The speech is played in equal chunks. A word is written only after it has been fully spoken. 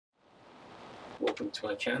welcome to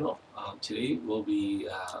my channel. Today we'll be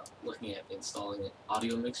looking at installing an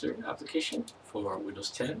audio mixer application for Windows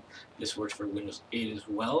 10. This works for Windows 8 as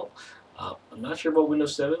well. I'm not sure about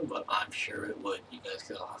Windows 7, but I'm sure it would. You guys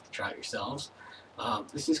will have to try it yourselves.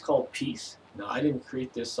 This is called Peace. Now, I didn't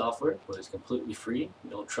create this software, but it's completely free.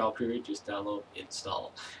 No trial period, just download,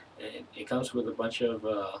 install. And it comes with a bunch of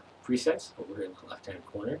presets over in the left-hand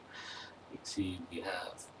corner. You can see we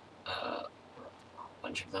have a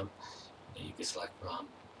bunch of them that you can select from.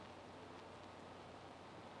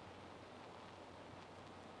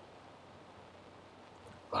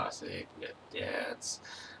 Classic, we got dance,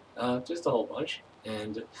 just a whole bunch.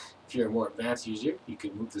 And if you're a more advanced user, you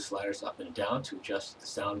can move the sliders up and down to adjust the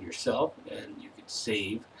sound yourself, and you can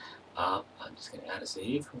save. I'm just going to add a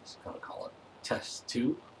save. I'm just going to call it test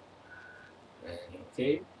 2. And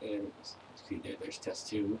okay, and see there's test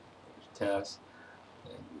 2, there's test,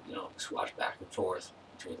 and swatch back and forth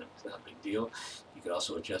between them. It's not a big deal. You could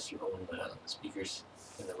also adjust your own speakers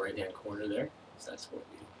in the right hand corner there, if that's what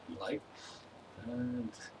you like.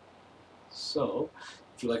 And so,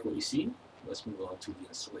 if you like what you see, let's move on to the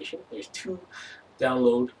installation. There's 2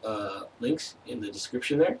 download links in the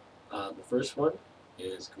description there. The first one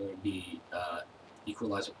is going to be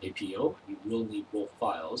Equalizer APO. You will need both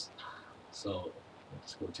files. So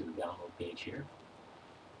let's go to the download page here.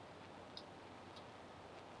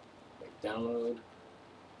 Download.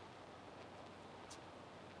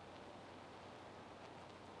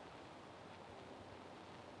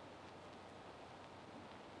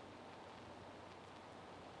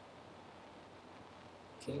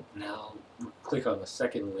 Okay, now click on the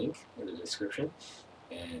second link in the description,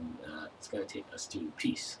 and it's going to take us to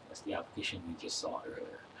Peace. That's the application we just saw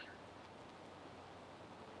earlier.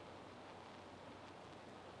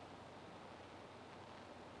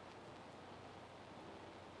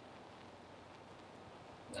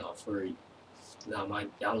 Now my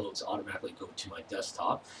downloads automatically go to my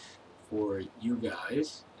desktop. For you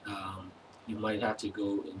guys, you might have to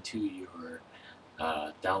go into your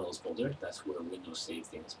downloads folder. That's where Windows saves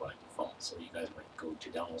things by default. So you guys might go to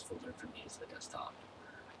downloads folder. For me, it's the desktop.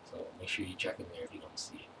 So make sure you check in there if you don't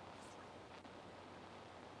see it.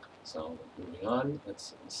 So moving on,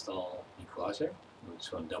 let's install Equalizer. We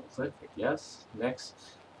just want to double click yes, next,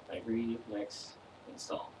 I agree, next,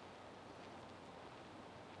 install.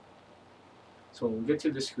 So when we get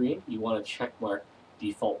to the screen, you want to check mark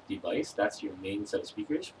default device. That's your main set of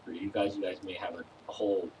speakers. For you guys may have a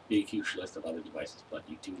whole big huge list of other devices, but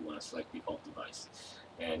you do want to select default device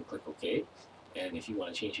and click OK. And if you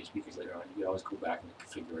want to change your speakers later on, you can always go back into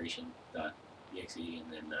configuration.exe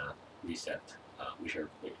and then reset whichever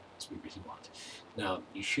speakers you want. Now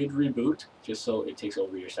you should reboot just so it takes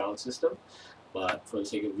over your sound system, but for the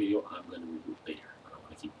sake of the video, I'm going to reboot later. I don't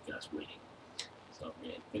want to keep you guys waiting. So I'm going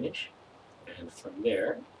to hit finish. And from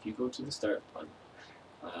there, if you go to the start button,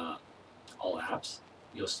 all apps,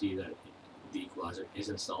 you'll see that the Equalizer is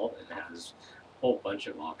installed and it has a whole bunch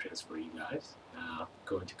of options for you guys.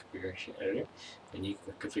 Go into configuration editor and you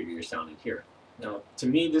can configure your sound in here. Now, to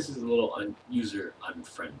me, this is a little user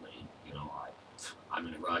unfriendly. I'm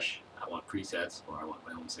in a rush. I want presets or I want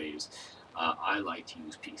my own saves. I like to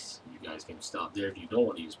use Peace. You guys can stop there if you don't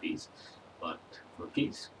want to use Peace. But for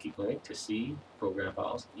Peace, keep going to C, Program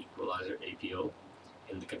Files, Equalizer APO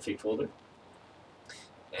in the config folder.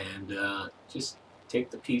 And just take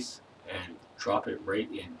the Peace and drop it right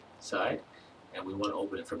inside. And we want to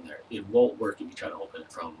open it from there. It won't work if you try to open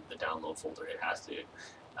it from the download folder. It has to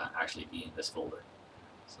actually be in this folder.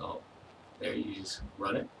 So there, you just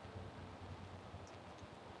run it.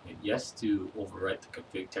 Hit yes to overwrite the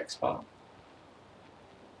config text file.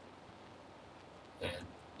 And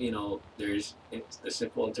there's the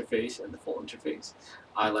simple interface and the full interface.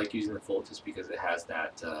 I like using the full just because it has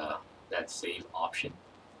that save option.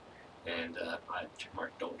 And I check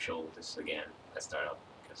mark don't show this again at startup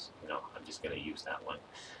because I'm just going to use that one.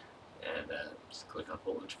 And just click on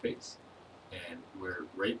full interface, and we're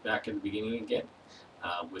right back in the beginning again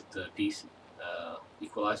with the Peace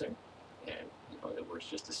Equalizer, and it works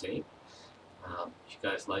just the same. If you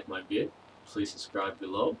guys like my vid, please subscribe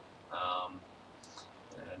below.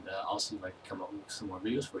 And I'll see if I can come up with some more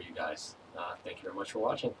videos for you guys. Thank you very much for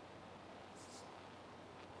watching.